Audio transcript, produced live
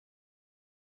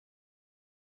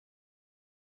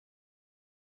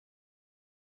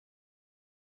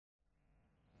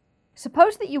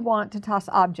Suppose that you want to toss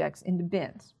objects into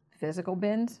bins. Physical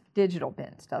bins, digital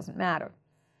bins, doesn't matter.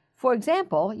 For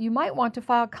example, you might want to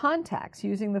file contacts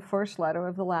using the first letter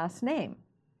of the last name.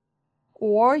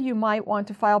 Or you might want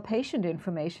to file patient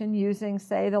information using,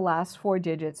 say, the last 4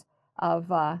 digits of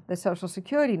the Social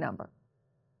Security number.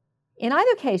 In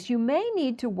either case, you may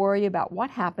need to worry about what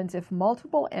happens if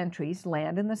multiple entries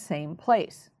land in the same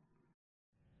place.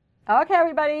 Okay,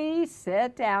 everybody,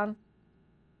 sit down.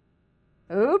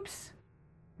 Oops,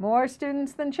 more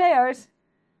students than chairs.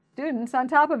 Students on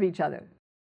top of each other.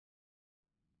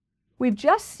 We've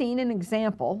just seen an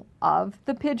example of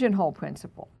the pigeonhole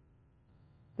principle.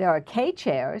 There are k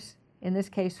chairs, in this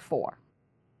case 4.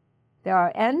 There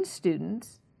are n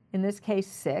students, in this case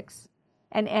 6,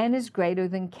 and n is greater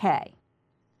than k.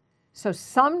 So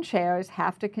some chairs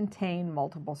have to contain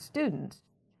multiple students,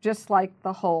 just like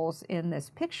the holes in this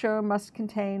picture must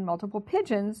contain multiple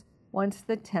pigeons once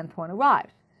the 10th one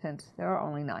arrives, since there are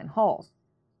only 9 holes.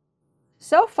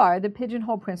 So far, the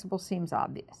pigeonhole principle seems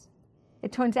obvious.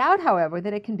 It turns out, however,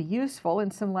 that it can be useful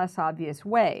in some less obvious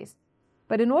ways.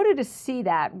 But in order to see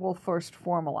that, we'll first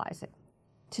formalize it.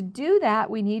 To do that,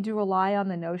 we need to rely on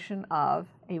the notion of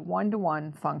a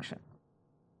one-to-one function.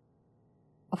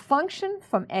 A function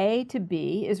from A to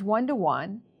B is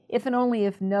one-to-one if and only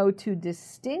if no 2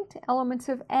 distinct elements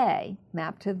of A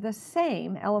map to the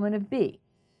same element of B.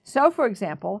 So, for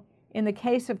example, in the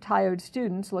case of tired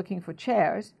students looking for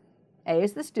chairs, A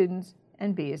is the students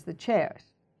and B is the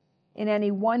chairs. In any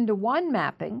one-to-one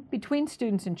mapping between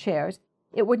students and chairs,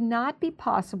 it would not be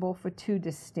possible for 2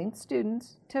 distinct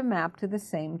students to map to the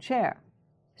same chair.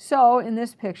 So, in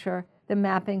this picture, the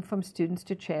mapping from students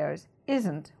to chairs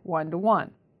isn't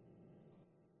one-to-one.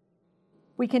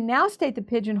 We can now state the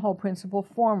pigeonhole principle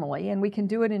formally, and we can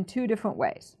do it in 2 different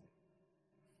ways.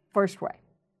 First way.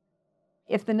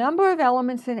 If the number of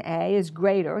elements in A is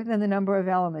greater than the number of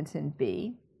elements in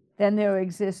B, then there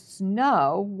exists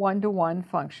no one-to-one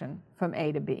function from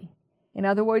A to B. In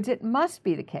other words, it must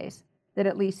be the case that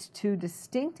at least 2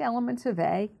 distinct elements of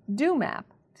A do map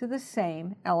to the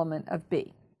same element of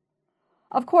B.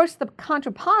 Of course, the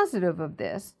contrapositive of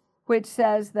this, which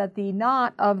says that the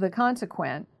not of the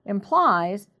consequent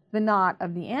implies the not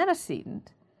of the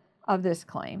antecedent of this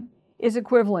claim, is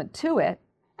equivalent to it,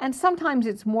 and sometimes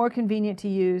it's more convenient to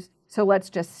use, so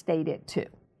let's just state it too.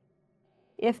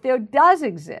 If there does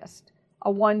exist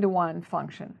a one-to-one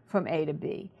function from A to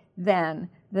B, then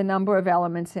the number of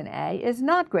elements in A is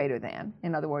not greater than,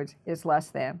 in other words, is less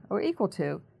than or equal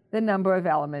to, the number of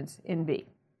elements in B.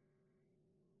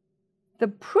 The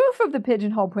proof of the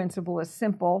pigeonhole principle is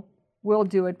simple. We'll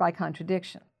do it by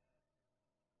contradiction.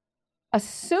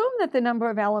 Assume that the number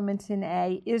of elements in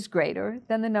A is greater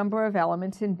than the number of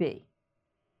elements in B.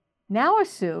 Now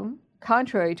assume,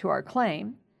 contrary to our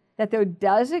claim, that there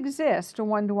does exist a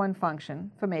one-to-one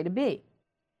function from A to B.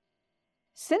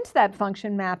 Since that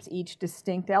function maps each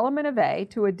distinct element of A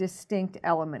to a distinct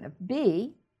element of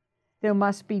B, there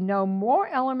must be no more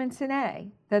elements in A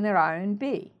than there are in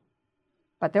B.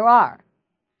 But there are.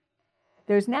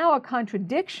 There's now a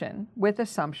contradiction with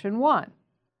assumption 1.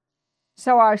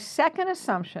 So our second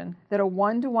assumption that a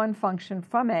one-to-one function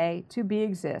from A to B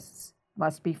exists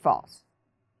must be false.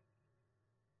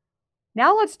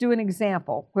 Now let's do an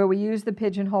example where we use the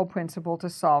pigeonhole principle to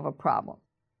solve a problem.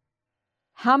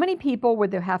 How many people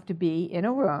would there have to be in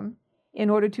a room in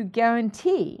order to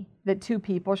guarantee that 2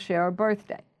 people share a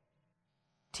birthday?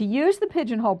 To use the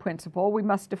pigeonhole principle, we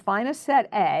must define a set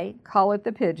A, call it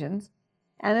the pigeons,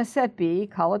 and a set B,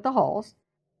 call it the holes,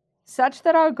 such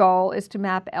that our goal is to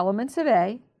map elements of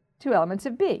A to elements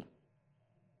of B.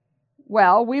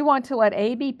 Well, we want to let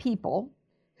A be people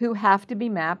who have to be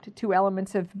mapped to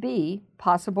elements of B,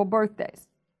 possible birthdays.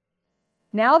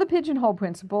 Now the pigeonhole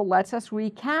principle lets us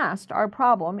recast our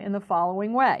problem in the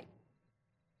following way.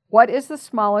 What is the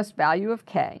smallest value of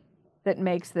K that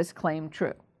makes this claim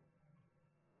true?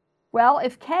 Well,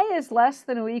 if K is less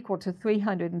than or equal to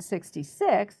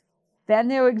 366, then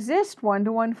there exist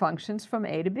one-to-one functions from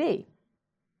A to B.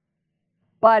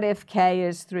 But if K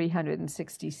is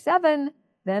 367,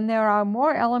 then there are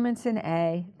more elements in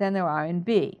A than there are in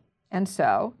B. And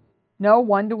so, no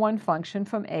one-to-one function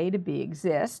from A to B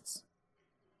exists,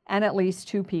 and at least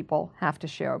 2 people have to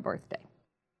share a birthday.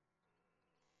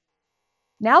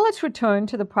 Now let's return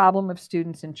to the problem of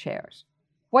students and chairs.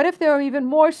 What if there are even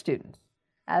more students,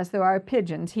 as there are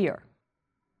pigeons here?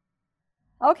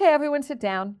 Okay, everyone sit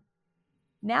down.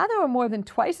 Now there are more than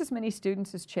twice as many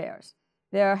students as chairs.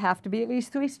 There have to be at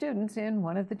least 3 students in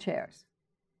one of the chairs.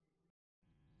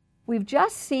 We've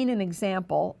just seen an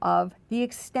example of the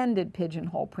extended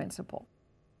pigeonhole principle.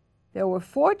 There were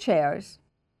 4 chairs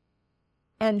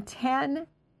and 10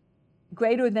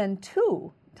 greater than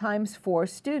 2 times 4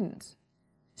 students.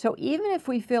 So even if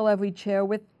we fill every chair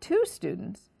with 2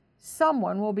 students,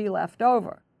 someone will be left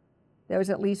over. There's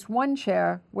at least one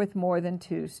chair with more than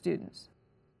 2 students.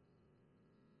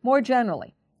 More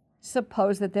generally,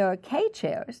 suppose that there are k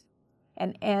chairs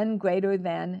and n greater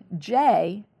than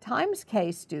j times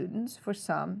k students for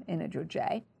some integer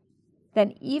j,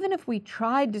 then even if we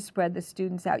tried to spread the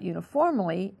students out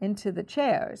uniformly into the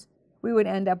chairs, we would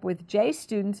end up with j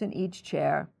students in each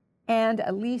chair and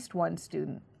at least one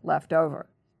student left over.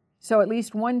 So at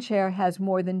least one chair has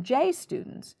more than j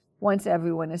students once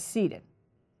everyone is seated.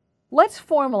 Let's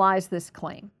formalize this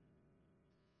claim.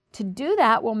 To do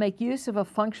that, we'll make use of a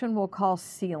function we'll call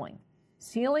ceiling.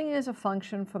 Ceiling is a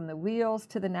function from the reals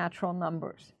to the natural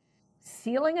numbers.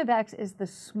 Ceiling of x is the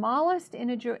smallest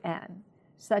integer n,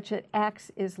 such that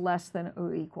x is less than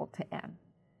or equal to n.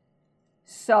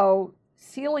 So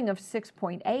ceiling of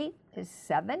 6.8 is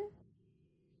 7.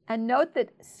 And note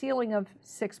that ceiling of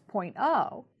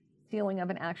 6.0, ceiling of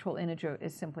an actual integer,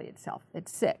 is simply itself.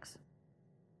 It's 6.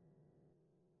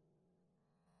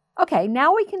 Okay,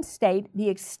 now we can state the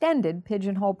extended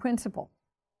pigeonhole principle.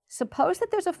 Suppose that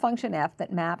there's a function f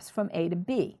that maps from a to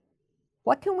b.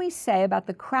 What can we say about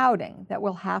the crowding that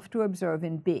we'll have to observe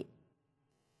in b?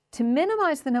 To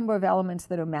minimize the number of elements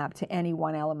that are mapped to any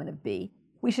one element of b,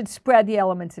 we should spread the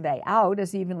elements of a out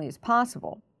as evenly as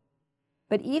possible.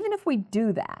 But even if we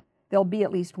do that, there'll be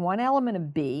at least one element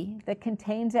of b that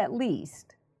contains at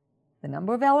least the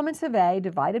number of elements of a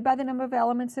divided by the number of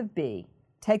elements of b.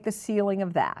 Take the ceiling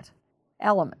of that,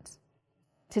 elements.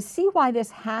 To see why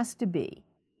this has to be,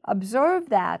 observe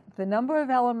that the number of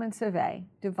elements of A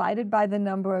divided by the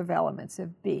number of elements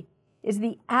of B is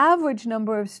the average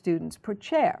number of students per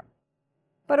chair.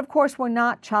 But of course, we're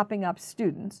not chopping up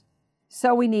students,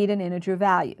 so we need an integer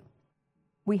value.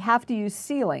 We have to use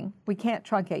ceiling. We can't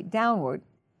truncate downward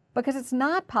because it's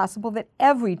not possible that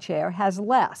every chair has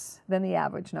less than the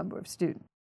average number of students.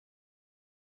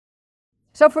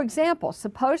 So for example,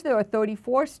 suppose there are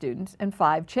 34 students and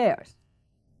 5 chairs.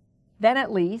 Then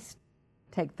at least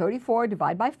take 34,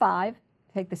 divide by 5,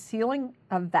 take the ceiling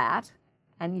of that,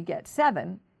 and you get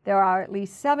 7. There are at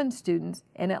least 7 students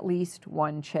in at least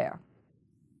one chair.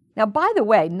 Now, by the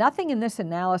way, nothing in this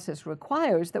analysis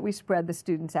requires that we spread the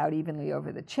students out evenly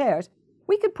over the chairs.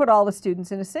 We could put all the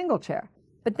students in a single chair.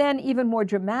 But then, even more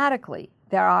dramatically,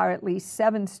 there are at least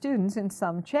 7 students in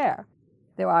some chair.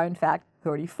 There are, in fact,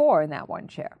 34 in that one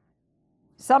chair.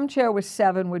 Some chair with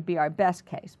 7 would be our best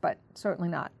case, but certainly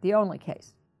not the only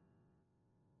case.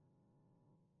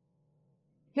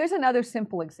 Here's another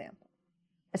simple example.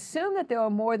 Assume that there are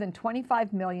more than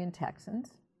 25 million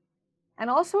Texans, and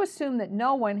also assume that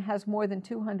no one has more than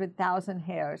 200,000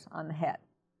 hairs on the head.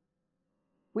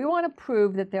 We want to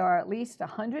prove that there are at least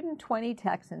 120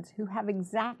 Texans who have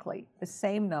exactly the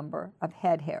same number of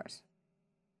head hairs.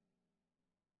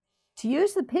 To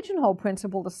use the pigeonhole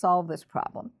principle to solve this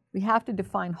problem, we have to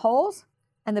define holes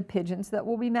and the pigeons that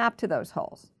will be mapped to those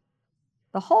holes.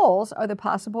 The holes are the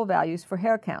possible values for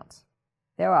hair counts.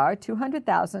 There are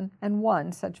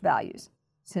 200,001 such values,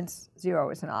 since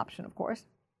 0 is an option, of course.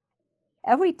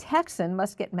 Every Texan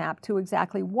must get mapped to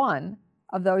exactly one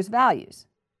of those values.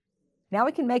 Now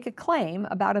we can make a claim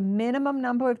about a minimum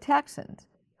number of Texans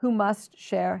who must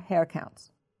share hair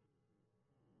counts.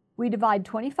 We divide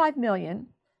 25 million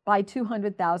by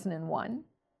 200,001.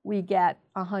 We get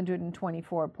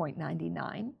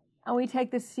 124.99. And we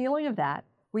take the ceiling of that,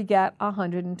 we get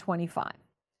 125.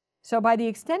 So by the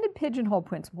extended pigeonhole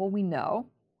principle, we know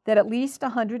that at least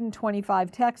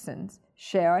 125 Texans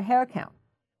share a hair count.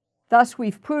 Thus,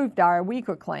 we've proved our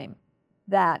weaker claim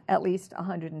that at least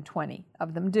 120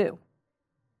 of them do.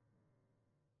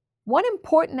 One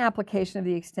important application of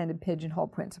the extended pigeonhole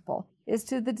principle is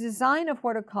to the design of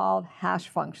what are called hash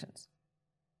functions.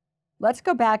 Let's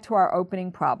go back to our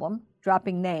opening problem,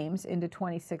 dropping names into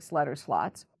 26-letter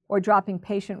slots, or dropping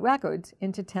patient records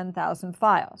into 10,000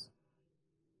 files.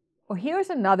 Well, here's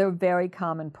another very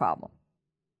common problem.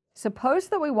 Suppose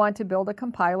that we want to build a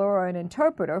compiler or an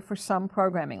interpreter for some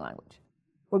programming language.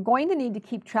 We're going to need to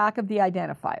keep track of the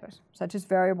identifiers, such as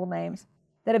variable names,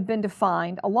 that have been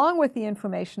defined, along with the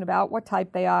information about what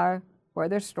type they are, where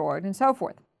they're stored, and so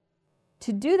forth.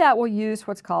 To do that, we'll use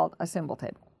what's called a symbol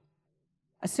table.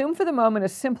 Assume for the moment a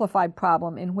simplified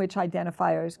problem in which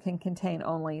identifiers can contain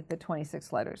only the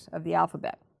 26 letters of the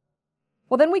alphabet.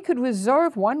 Well, then we could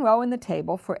reserve one row in the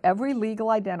table for every legal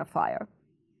identifier,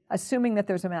 assuming that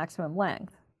there's a maximum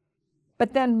length.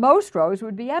 But then most rows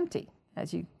would be empty,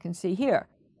 as you can see here.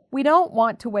 We don't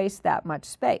want to waste that much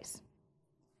space.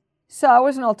 So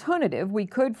as an alternative, we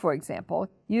could, for example,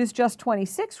 use just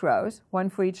 26 rows, one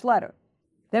for each letter.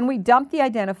 Then we dump the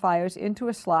identifiers into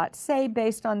a slot, say,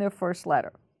 based on their first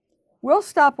letter. We'll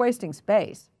stop wasting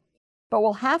space, but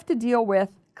we'll have to deal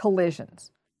with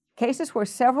collisions, cases where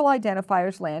several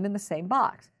identifiers land in the same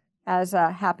box, as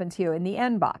happens here in the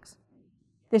N box.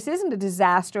 This isn't a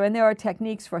disaster, and there are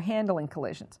techniques for handling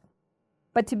collisions.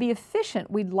 But to be efficient,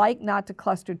 we'd like not to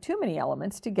cluster too many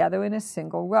elements together in a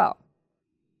single row.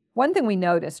 One thing we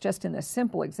noticed, just in this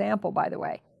simple example, by the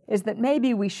way, is that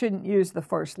maybe we shouldn't use the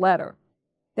first letter.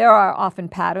 There are often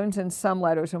patterns, and some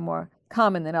letters are more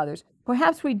common than others.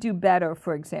 Perhaps we'd do better,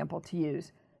 for example, to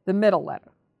use the middle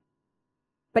letter.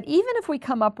 But even if we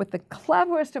come up with the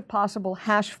cleverest of possible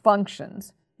hash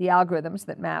functions, the algorithms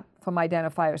that map from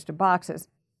identifiers to boxes,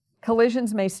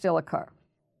 collisions may still occur.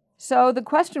 So the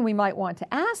question we might want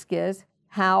to ask is,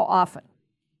 how often?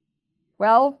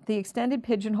 Well, the extended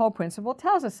pigeonhole principle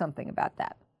tells us something about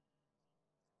that.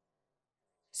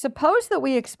 Suppose that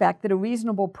we expect that a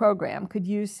reasonable program could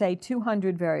use, say,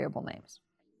 200 variable names.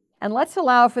 And let's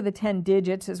allow for the 10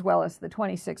 digits as well as the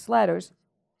 26 letters,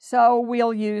 so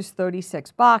we'll use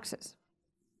 36 boxes.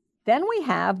 Then we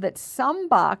have that some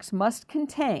box must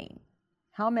contain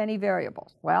how many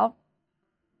variables? Well,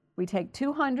 we take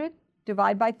 200,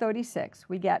 divide by 36,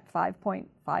 we get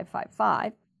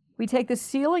 5.555. We take the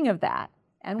ceiling of that,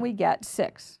 and we get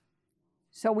 6.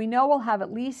 So we know we'll have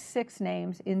at least 6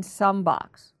 names in some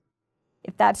box.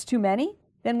 If that's too many,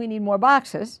 then we need more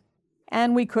boxes,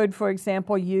 and we could, for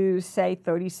example, use, say,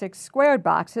 36 squared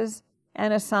boxes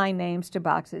and assign names to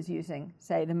boxes using,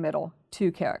 say, the middle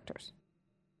 2 characters.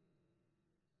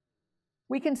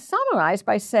 We can summarize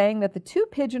by saying that the 2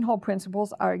 pigeonhole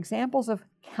principles are examples of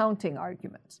counting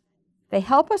arguments. They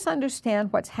help us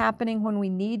understand what's happening when we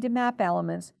need to map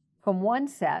elements from one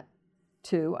set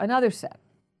to another set.